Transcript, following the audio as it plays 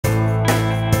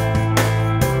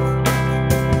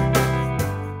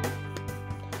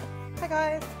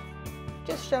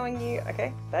showing you,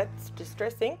 okay, that's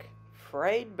Distress Ink,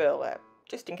 Frayed Burlap,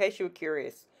 just in case you were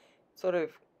curious. Sort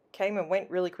of came and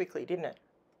went really quickly, didn't it?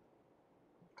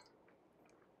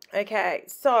 Okay,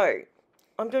 so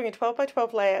I'm doing a 12 by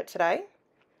 12 layout today.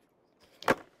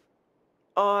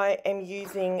 I am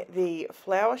using the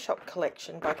Flower Shop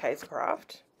collection by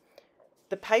Kaisercraft.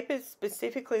 The papers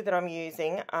specifically that I'm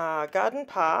using are Garden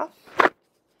Path,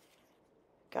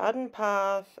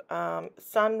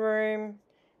 Sunroom,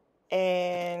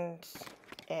 and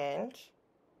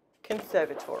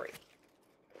Conservatory.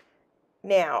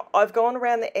 Now, I've gone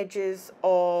around the edges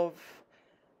of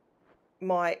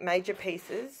my major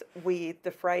pieces with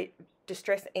the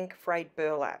Distress Ink Frayed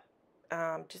Burlap,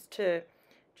 just to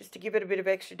give it a bit of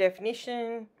extra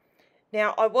definition.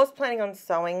 Now, I was planning on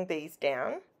sewing these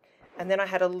down, and then I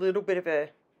had a little bit of a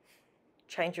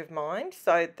change of mind,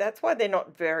 so that's why they're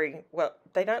not very well.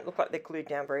 They don't look like they're glued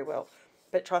down very well,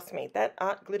 but trust me, that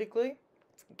art glitter glue,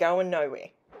 it's going nowhere.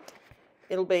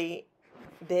 It'll be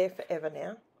there forever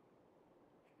now.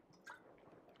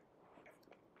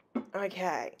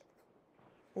 Okay,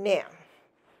 now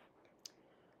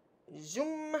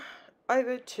zoom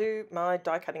over to my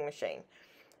die cutting machine.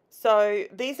 So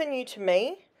these are new to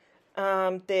me.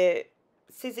 They're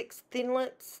Sizzix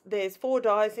Thinlets. There's 4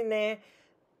 dies in there.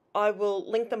 I will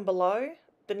link them below.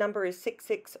 The number is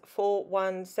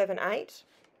 664178.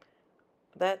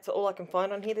 That's all I can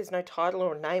find on here. There's no title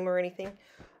or name or anything.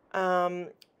 And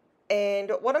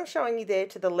what I'm showing you there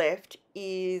to the left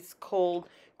is called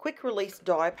quick release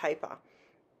die paper.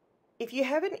 If you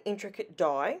have an intricate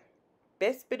die,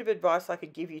 best bit of advice I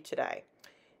could give you today.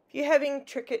 If you have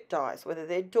intricate dies, whether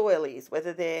they're doilies,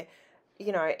 whether they're,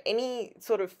 you know, any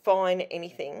sort of fine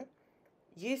anything,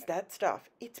 use that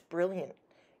stuff. It's brilliant.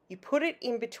 You put it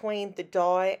in between the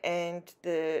die and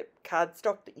the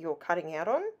cardstock that you're cutting out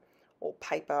on, or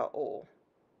paper, or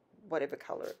whatever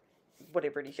colour,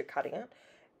 whatever it is you're cutting out,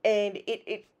 and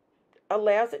it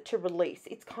allows it to release.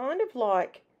 It's kind of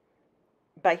like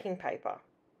baking paper,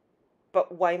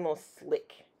 but way more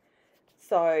slick.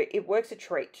 So it works a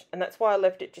treat, and that's why I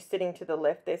left it just sitting to the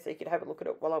left there so you could have a look at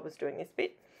it while I was doing this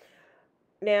bit.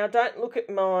 Now, don't look at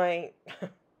my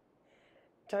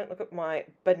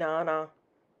banana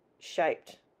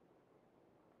shaped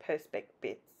perspex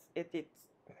bits. It's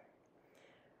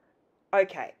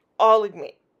okay. I'll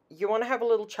admit, you want to have a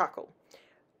little chuckle.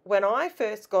 When I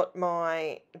first got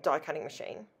my die cutting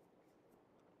machine,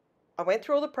 I went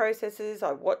through all the processes,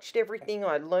 I watched everything,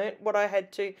 I learnt what I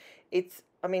had to. It's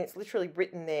literally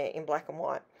written there in black and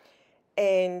white.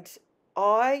 And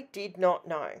I did not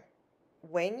know,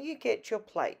 when you get your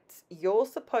plates, you're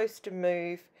supposed to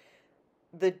move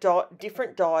the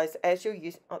different dies as you're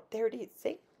using. Oh, there it is.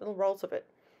 See? Little rolls of it.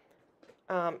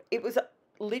 It was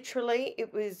literally,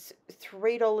 it was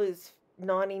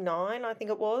 $3.99, I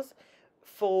think it was,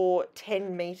 for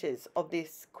 10 meters of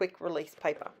this quick release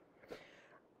paper.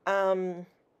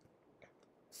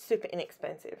 Super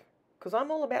inexpensive, because I'm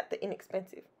all about the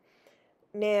inexpensive.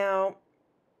 Now,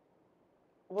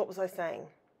 what was I saying?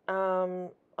 Oh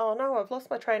no, I've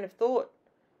lost my train of thought.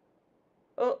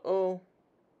 Uh-oh.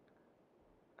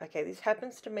 Okay, this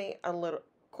happens to me a little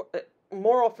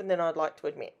more often than I'd like to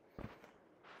admit.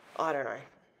 I don't know.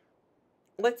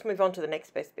 Let's move on to the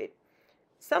next best bit.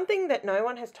 Something that no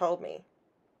one has told me,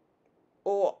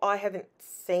 or I haven't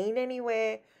seen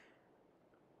anywhere.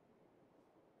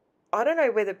 I don't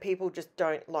know whether people just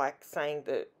don't like saying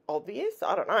the obvious.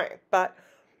 I don't know. But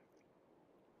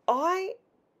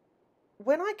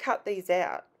when I cut these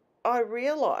out, I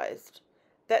realised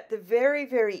that the very,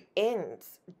 very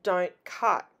ends don't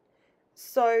cut.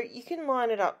 So you can line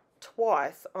it up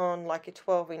twice on like a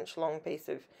 12-inch long piece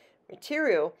of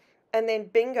material, and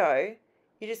then bingo,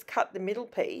 you just cut the middle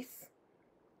piece.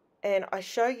 And I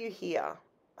show you here.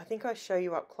 I think I show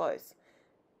you up close.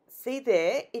 See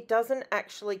there, it doesn't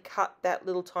actually cut that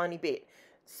little tiny bit.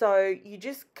 So you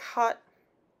just cut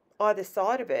either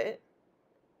side of it,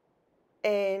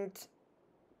 and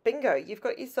bingo, you've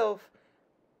got yourself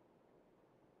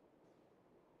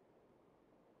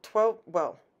 12,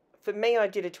 well, for me, I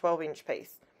did a 12-inch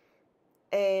piece,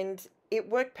 and it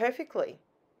worked perfectly.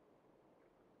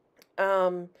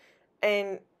 And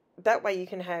that way you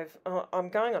can have, I'm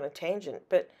going on a tangent,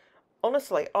 but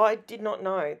honestly, I did not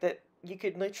know that you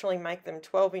could literally make them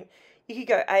 12 inch. You could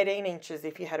go 18 inches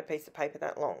if you had a piece of paper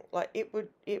that long. Like, it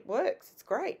works. It's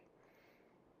great.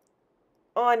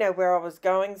 I know where I was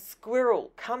going.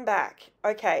 Squirrel, come back.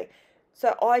 Okay,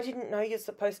 so I didn't know you're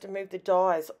supposed to move the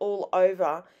dies all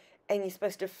over, and you're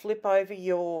supposed to flip over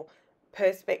your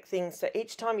perspex things. So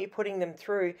each time you're putting them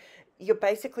through, you're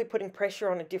basically putting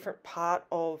pressure on a different part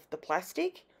of the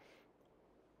plastic.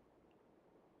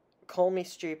 call me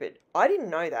stupid. I didn't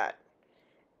know that.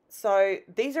 So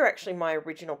these are actually my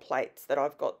original plates that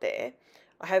I've got there.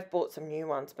 I have bought some new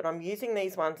ones, but I'm using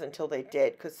these ones until they're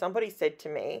dead because somebody said to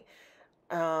me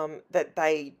that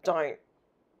they don't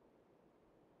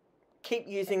keep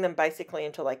using them basically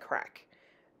until they crack.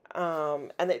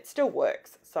 And it still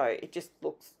works, so it just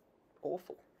looks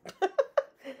awful.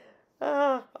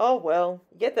 Oh well,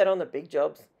 get that on the big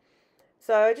jobs.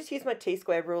 So I just use my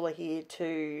T-square ruler here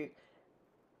to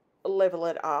level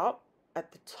it up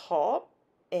at the top,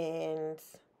 and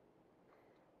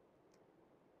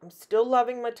I'm still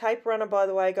loving my tape runner, by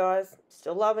the way, guys.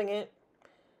 Still loving it.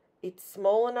 It's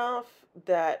small enough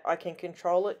that I can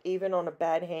control it even on a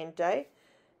bad hand day.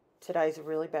 Today's a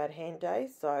really bad hand day,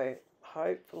 so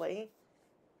hopefully,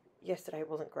 yesterday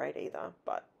wasn't great either,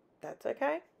 but that's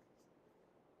okay.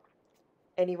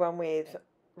 Anyone with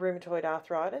rheumatoid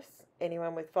arthritis,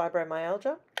 anyone with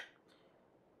fibromyalgia,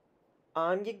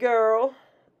 I'm your girl.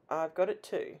 I've got it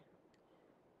too.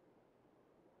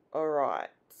 Alright,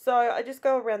 so I just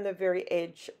go around the very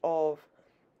edge of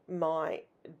my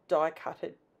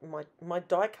die-cutted, my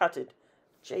die-cutted,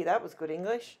 gee, that was good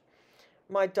English,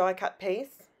 my die-cut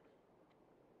piece,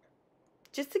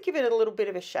 just to give it a little bit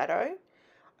of a shadow.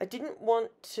 I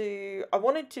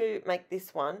wanted to make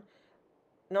this one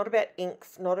not about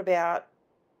inks,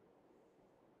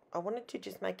 I wanted to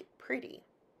just make it pretty.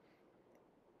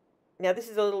 Now this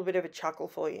is a little bit of a chuckle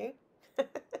for you.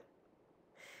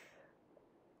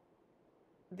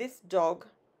 This dog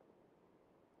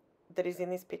that is in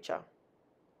this picture,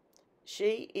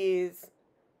 she is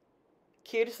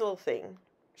cutest little thing.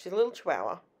 She's a little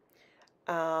chihuahua,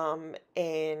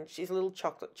 and she's a little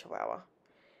chocolate chihuahua,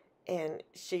 and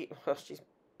she's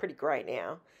pretty grey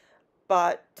now,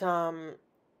 but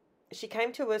she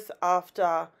came to us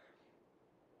after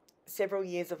several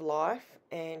years of life,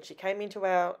 and she came into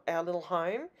our little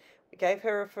home. We gave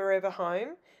her a forever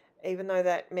home, even though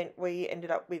that meant we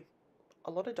ended up with a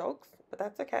lot of dogs, but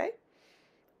that's okay.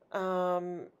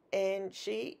 And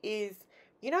she is,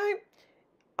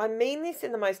 I mean this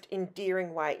in the most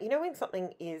endearing way. You know when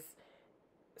something is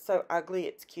so ugly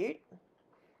it's cute?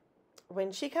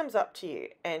 When she comes up to you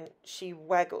and she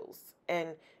waggles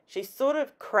and she sort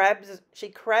of crabs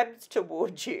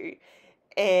towards you,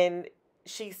 and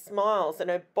she smiles and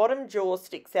her bottom jaw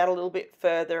sticks out a little bit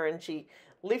further and she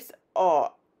lifts,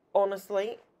 oh,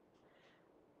 honestly,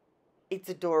 it's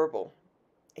adorable.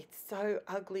 It's so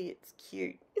ugly, it's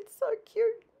cute. It's so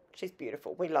cute. She's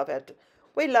beautiful. We love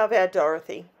our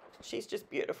Dorothy. She's just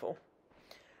beautiful.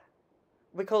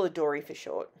 We call her Dory for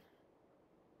short.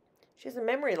 She has a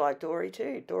memory like Dory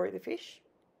too, Dory the fish.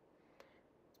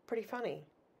 It's pretty funny.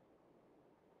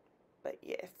 But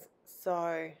yes,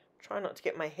 so try not to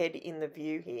get my head in the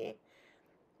view here.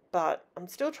 But I'm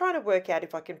still trying to work out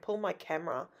if I can pull my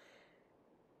camera.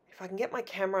 If I can get my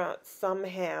camera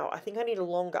somehow. I think I need a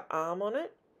longer arm on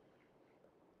it.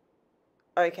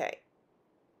 Okay,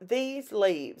 these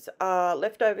leaves are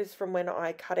leftovers from when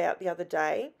I cut out the other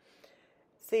day.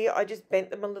 See, I just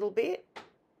bent them a little bit.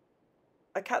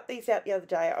 I cut these out the other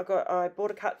day. I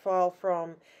bought a cut file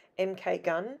from MK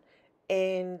Gun,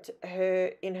 and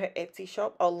in her Etsy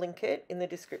shop. I'll link it in the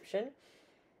description.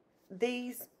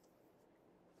 There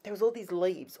was all these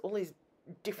leaves, all these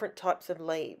different types of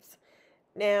leaves.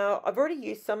 Now, I've already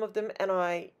used some of them, and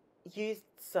I used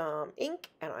some ink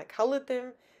and I coloured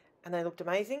them, and they looked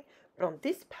amazing. But on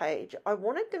this page, I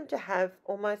wanted them to have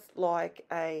almost like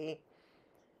a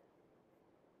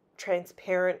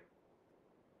transparent,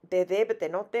 they're there but they're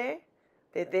not there.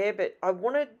 They're there, but I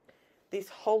wanted this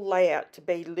whole layout to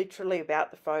be literally about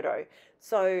the photo.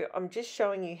 So I'm just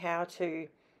showing you how to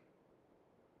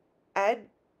add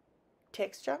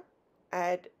texture,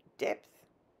 add depth,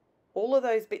 all of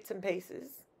those bits and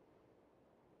pieces,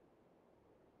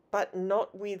 but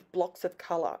not with blocks of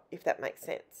colour, if that makes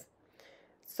sense.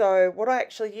 So what I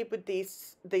actually did with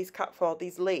these cut file,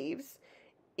 these leaves,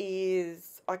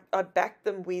 is I backed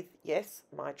them with, yes,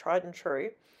 my tried and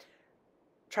true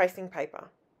tracing paper.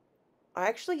 I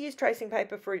actually use tracing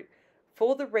paper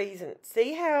for the reason,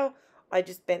 see how I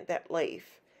just bent that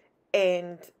leaf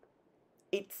and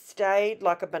it stayed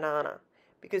like a banana,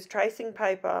 because tracing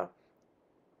paper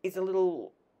is a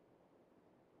little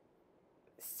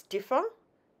stiffer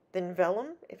than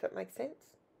vellum, if it makes sense.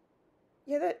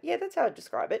 Yeah, that's how I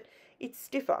describe it. It's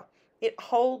stiffer. It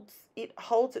holds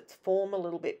its form a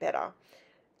little bit better.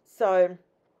 So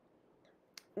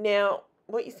now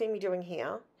what you see me doing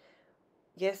here,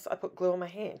 yes, I put glue on my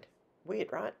hand.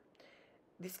 Weird, right?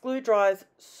 This glue dries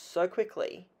so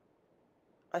quickly.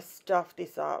 I stuffed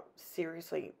this up.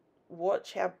 Seriously,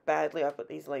 watch how badly I put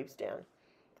these leaves down.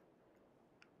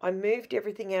 I moved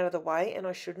everything out of the way, and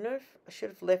I shouldn't have. I should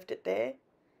have left it there.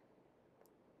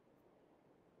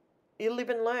 You live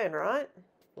and learn, right?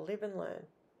 Live and learn.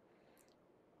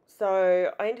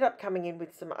 So I ended up coming in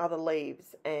with some other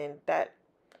leaves, and that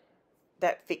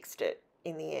fixed it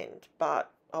in the end.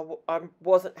 But I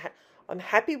wasn't. I'm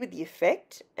happy with the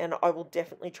effect, and I will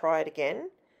definitely try it again.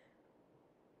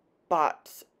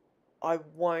 But I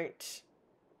won't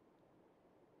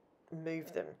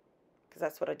move them, because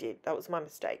that's what I did. That was my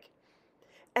mistake.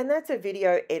 And that's a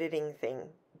video editing thing.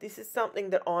 This is something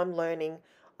that I'm learning.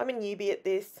 I'm a newbie at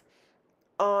this.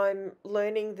 I'm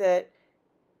learning that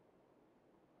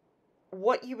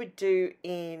what you would do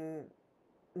in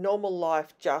normal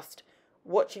life, just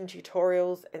watching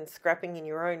tutorials and scrapping in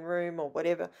your own room or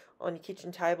whatever, on your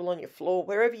kitchen table, on your floor,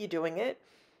 wherever you're doing it,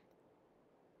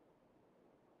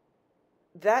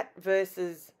 that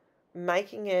versus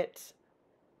making it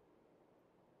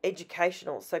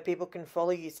educational so people can follow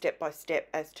you step by step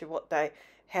as to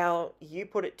how you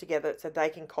put it together so they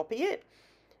can copy it.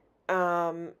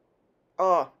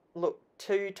 Oh, look,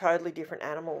 two totally different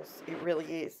animals. It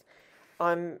really is.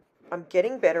 I'm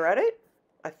getting better at it.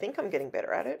 I think I'm getting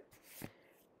better at it.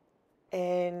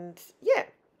 And yeah.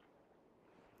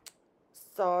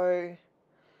 So,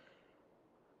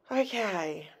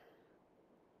 okay.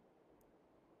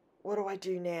 What do I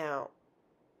do now?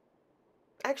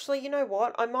 Actually, you know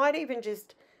what? I might even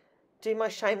just do my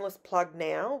shameless plug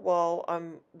now while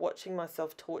I'm watching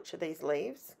myself torture these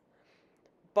leaves.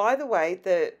 By the way,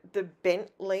 the bent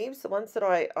leaves, the ones that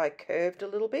I curved a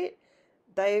little bit,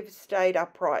 they've stayed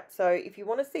upright. So if you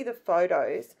want to see the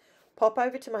photos, pop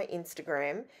over to my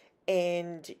Instagram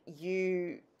and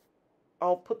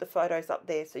I'll put the photos up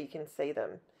there so you can see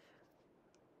them.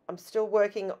 I'm still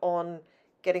working on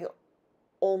getting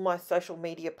all my social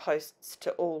media posts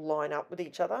to all line up with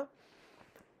each other.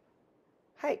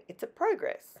 Hey, it's a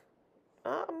progress.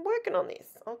 I'm working on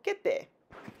this. I'll get there.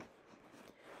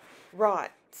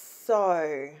 Right,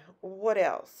 so what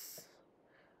else?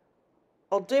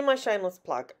 I'll do my shameless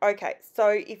plug. Okay, so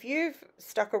if you've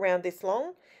stuck around this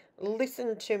long,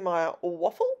 listen to my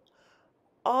waffle.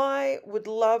 I would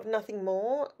love nothing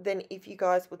more than if you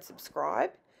guys would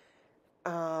subscribe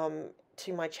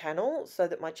to my channel, so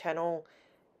that my channel,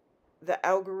 the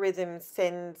algorithm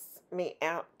sends me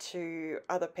out to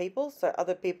other people, so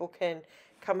other people can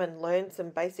come and learn some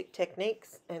basic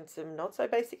techniques and some not so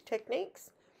basic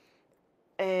techniques.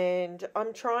 And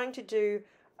I'm trying to do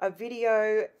a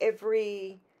video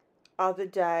every other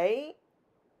day,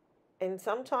 and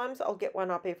sometimes I'll get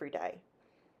one up every day.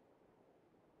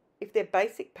 If they're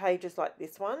basic pages like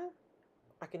this one,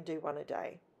 I can do one a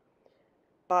day.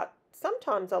 But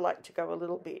sometimes I like to go a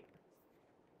little bit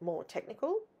more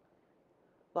technical,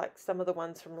 like some of the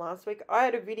ones from last week. I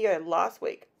had a video last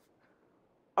week.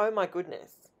 Oh my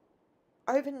goodness.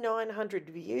 Over 900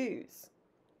 views.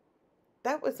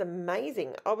 That was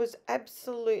amazing. I was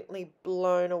absolutely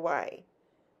blown away.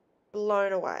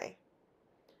 Blown away.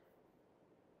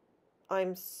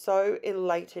 I'm so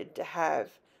elated to have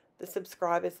the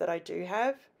subscribers that I do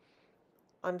have.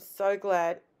 I'm so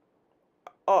glad.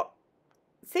 Oh,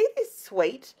 see this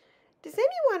sweet? Has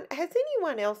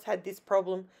anyone else had this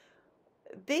problem?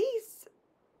 This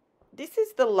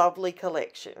is the Lovely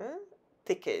collection,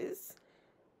 thickers.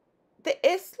 The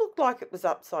S looked like it was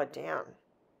upside down.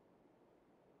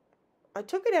 I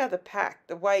took it out of the pack,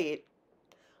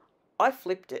 I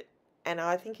flipped it, and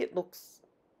I think it looks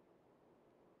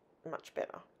much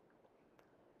better.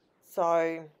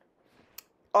 So,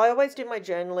 I always do my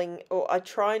journaling, or I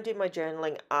try and do my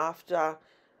journaling after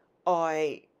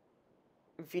I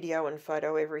video and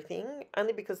photo everything,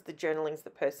 only because the journaling's the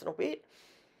personal bit.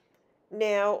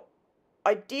 Now,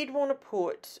 I did want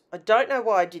to I don't know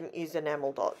why I didn't use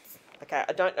enamel dots. Okay,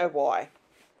 I don't know why.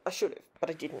 I should have, but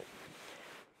I didn't.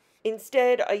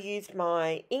 Instead, I used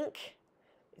my ink.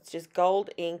 It's just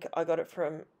gold ink. I got it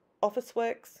from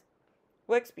Officeworks.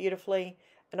 Works beautifully.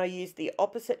 And I used the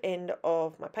opposite end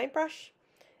of my paintbrush,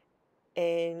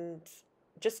 and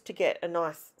just to get a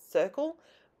nice circle.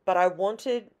 But I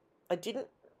didn't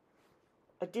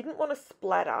want to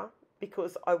splatter,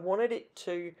 because I wanted it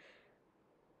to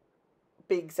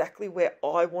be exactly where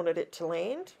I wanted it to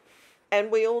land.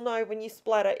 And we all know when you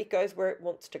splatter, it goes where it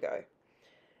wants to go.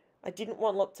 I didn't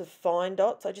want lots of fine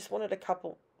dots. I just wanted a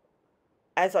couple.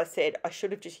 As I said, I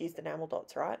should have just used enamel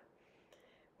dots, right?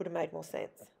 Would have made more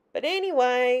sense. But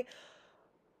anyway,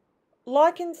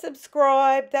 like and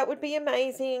subscribe. That would be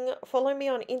amazing. Follow me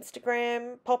on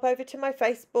Instagram. Pop over to my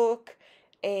Facebook.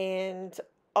 And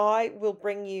I will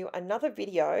bring you another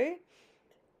video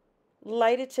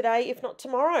later today, if not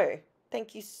tomorrow.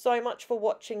 Thank you so much for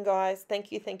watching, guys.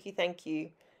 Thank you, thank you, thank you.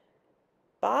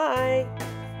 Bye.